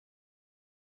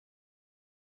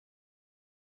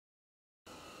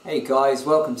Hey guys,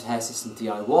 welcome to Hair System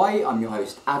DIY. I'm your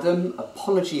host Adam.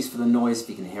 Apologies for the noise if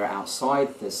you can hear it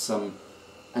outside. There's some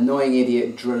annoying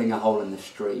idiot drilling a hole in the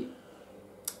street.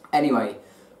 Anyway,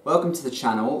 welcome to the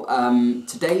channel.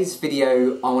 Today's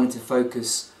video I wanted to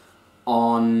focus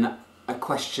on a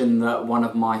question that one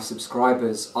of my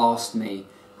subscribers asked me,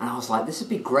 and I was like, this would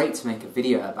be great to make a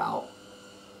video about.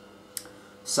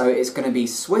 So it's going to be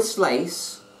Swiss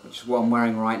lace, which is what I'm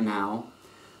wearing right now,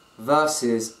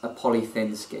 versus a poly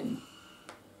thin skin.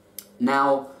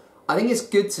 Now, I think it's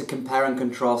good to compare and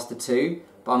contrast the two,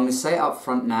 but I'm going to say it up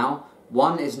front now,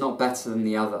 one is not better than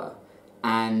the other,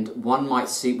 and one might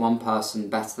suit one person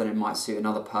better than it might suit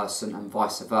another person, and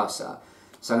vice versa.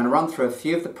 So I'm going to run through a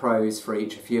few of the pros for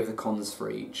each, a few of the cons for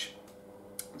each.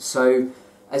 So,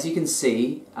 as you can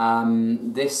see,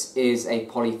 this is a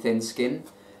poly thin skin.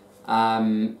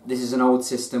 This is an old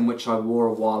system which I wore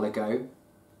a while ago,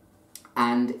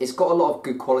 and it's got a lot of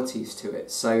good qualities to it.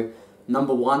 So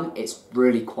number one, it's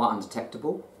really quite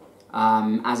undetectable.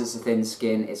 As it's a thin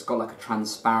skin, it's got like a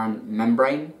transparent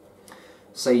membrane,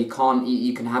 so you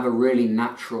can have a really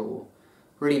natural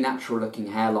looking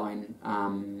hairline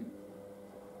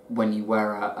when you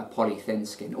wear a poly thin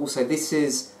skin. Also, this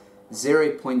is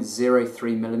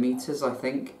 0.03 millimeters, I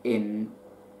think, in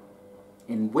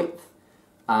width,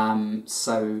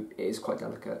 so it is quite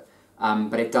delicate.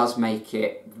 But it does make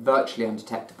it virtually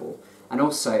undetectable. And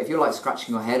also, if you're like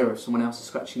scratching your head, or if someone else is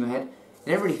scratching your head,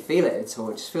 you don't really feel it at all.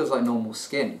 It just feels like normal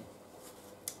skin.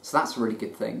 So that's a really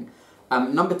good thing.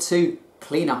 Number two,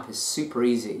 cleanup is super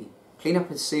easy.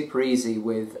 Cleanup is super easy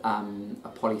with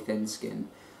a poly thin skin.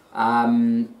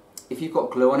 If you've got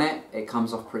glue on it, it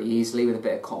comes off pretty easily with a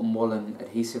bit of cotton wool and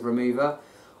adhesive remover.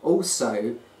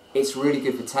 Also, it's really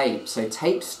good for tape. So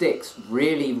tape sticks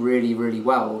really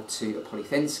well to a poly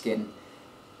thin skin.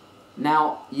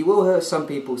 Now, you will hear some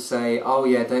people say, oh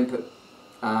yeah, don't put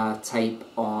tape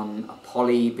on a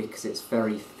poly because it's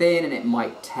very thin and it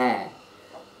might tear.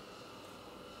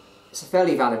 It's a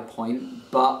fairly valid point,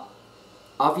 but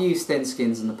I've used thin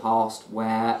skins in the past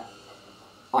where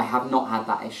I have not had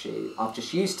that issue. I've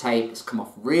just used tape, it's come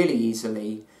off really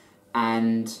easily,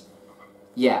 and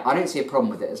yeah, I don't see a problem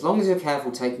with it. As long as you're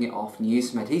careful taking it off and you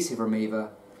use some adhesive remover,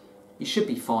 you should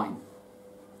be fine.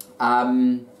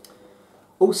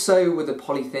 Also, with a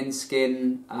poly thin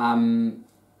skin, I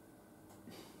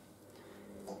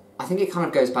think it kind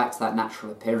of goes back to that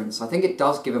natural appearance. I think it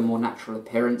does give a more natural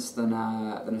appearance than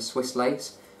a Swiss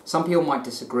lace. Some people might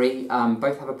disagree.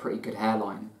 Both have a pretty good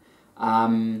hairline.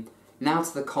 Now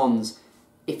to the cons.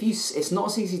 It's not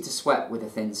as easy to sweat with a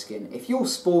thin skin. If you're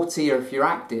sporty or if you're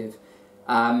active,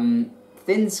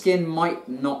 thin skin might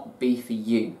not be for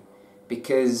you,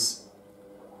 because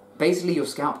basically your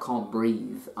scalp can't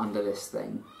breathe under this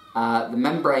thing. The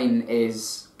membrane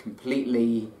is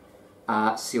completely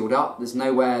sealed up. There's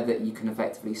nowhere that you can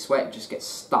effectively sweat, it just gets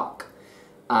stuck.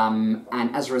 And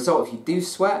as a result, if you do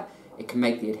sweat, it can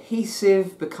make the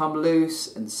adhesive become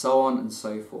loose and so on and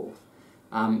so forth.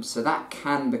 So that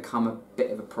can become a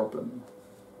bit of a problem.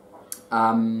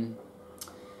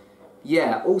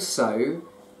 Yeah, also,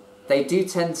 they do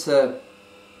tend to...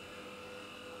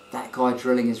 That guy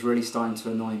drilling is really starting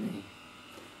to annoy me.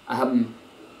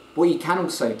 What you can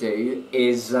also do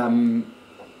is... I've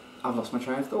lost my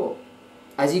train of thought.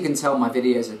 As you can tell, my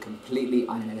videos are completely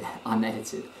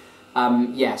unedited.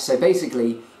 Yeah, so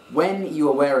basically, when you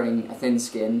are wearing a thin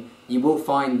skin, you will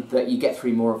find that you get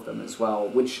through more of them as well,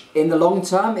 which in the long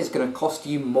term is going to cost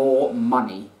you more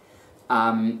money.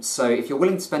 So if you're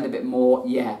willing to spend a bit more,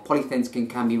 yeah, poly thin skin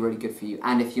can be really good for you.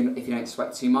 And if you don't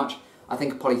sweat too much, I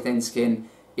think a poly thin skin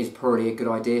is probably a good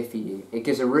idea for you. It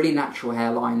gives a really natural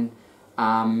hairline.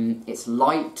 It's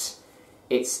light.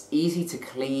 It's easy to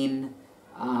clean.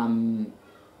 And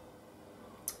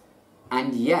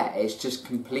yeah, it's just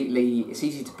it's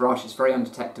easy to brush. It's very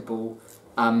undetectable.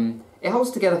 It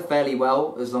holds together fairly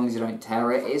well as long as you don't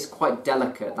tear it. It is quite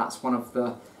delicate. That's one of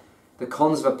the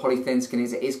cons of a poly thin skin,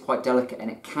 is it is quite delicate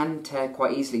and it can tear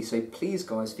quite easily. So please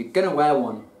guys, if you're going to wear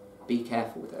one, be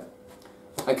careful with it.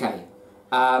 Okay,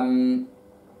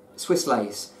 Swiss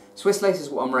lace. Swiss lace is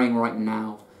what I'm wearing right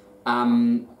now.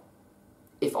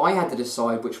 If I had to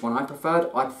decide which one I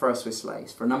prefer a Swiss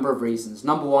lace for a number of reasons.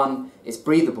 Number one, it's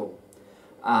breathable.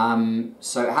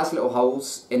 So it has little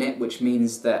holes in it, which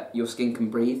means that your skin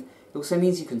can breathe. It also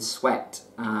means you can sweat.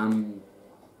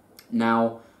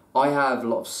 Now, I have a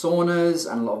lot of saunas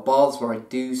and a lot of baths where I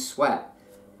do sweat,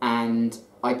 and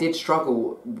I did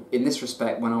struggle in this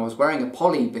respect when I was wearing a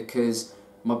poly, because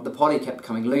the poly kept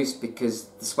becoming loose because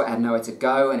the sweat had nowhere to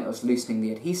go and it was loosening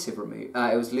the adhesive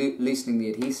loosening the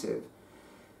adhesive.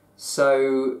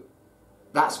 So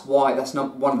that's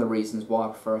not one of the reasons why I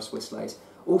prefer a Swiss lace.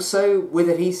 Also, with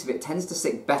adhesive, it tends to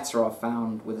stick better, I've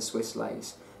found, with a Swiss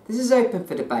lace. This is open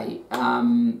for debate,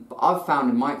 but I've found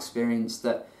in my experience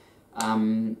that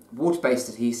water-based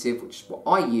adhesive, which is what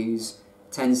I use,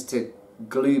 tends to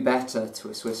glue better to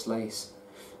a Swiss lace.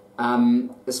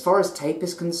 As far as tape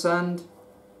is concerned,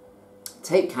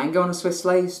 tape can go on a Swiss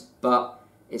lace, but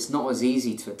it's not as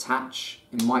easy to attach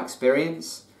in my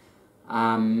experience.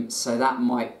 So that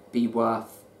might be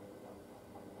worth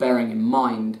bearing in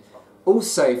mind.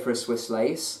 Also, for a Swiss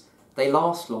lace, they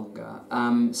last longer.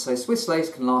 So Swiss lace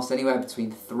can last anywhere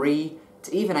between 3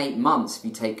 to even 8 months if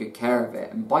you take good care of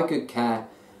it. And by good care,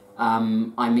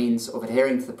 I mean sort of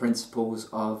adhering to the principles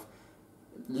of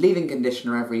leaving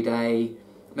conditioner every day,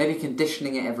 maybe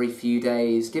conditioning it every few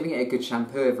days, giving it a good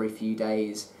shampoo every few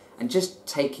days, and just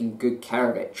taking good care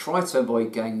of it. Try to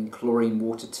avoid going in chlorine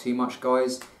water too much,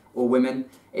 guys or women.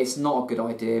 It's not a good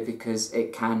idea because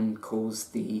it can cause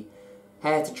the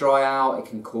hair to dry out, it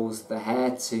can cause the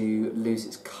hair to lose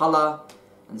its colour,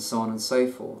 and so on and so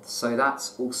forth. So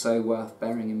that's also worth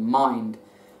bearing in mind.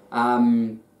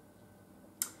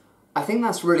 I think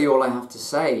that's really all I have to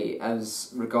say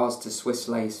as regards to Swiss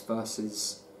lace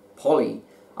versus poly.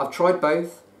 I've tried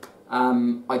both.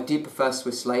 I do prefer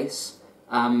Swiss lace.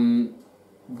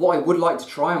 What I would like to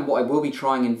try, and what I will be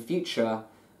trying in future,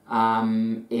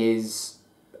 is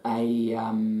a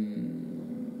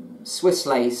Swiss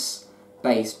lace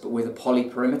base but with a poly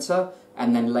perimeter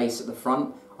and then lace at the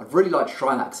front. I'd really like to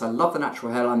try that because I love the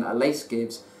natural hairline that a lace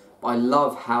gives, but I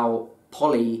love how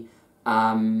poly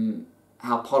can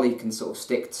sort of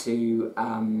stick to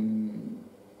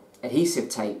adhesive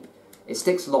tape. It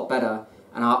sticks a lot better,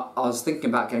 and I was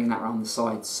thinking about getting that around the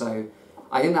sides, so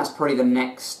I think that's probably the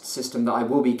next system that I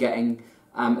will be getting.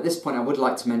 At this point I would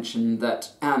like to mention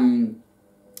that I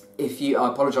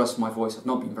apologise for my voice, I've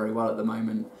not been very well at the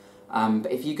moment,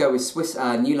 but if you go with Swiss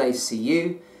New Lace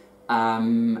CU,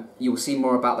 you will see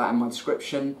more about that in my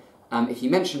description. If you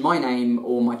mention my name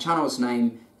or my channel's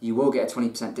name, you will get a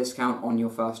 20% discount on your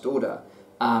first order.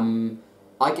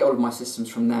 I get all of my systems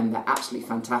from them. They're absolutely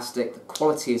fantastic. The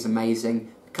quality is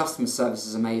amazing, the customer service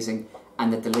is amazing,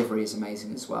 and the delivery is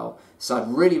amazing as well. So I'd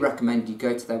really recommend you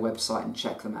go to their website and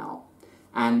check them out.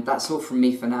 And that's all from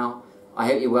me for now. I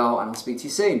hope you're well, and I'll speak to you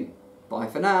soon. Bye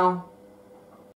for now.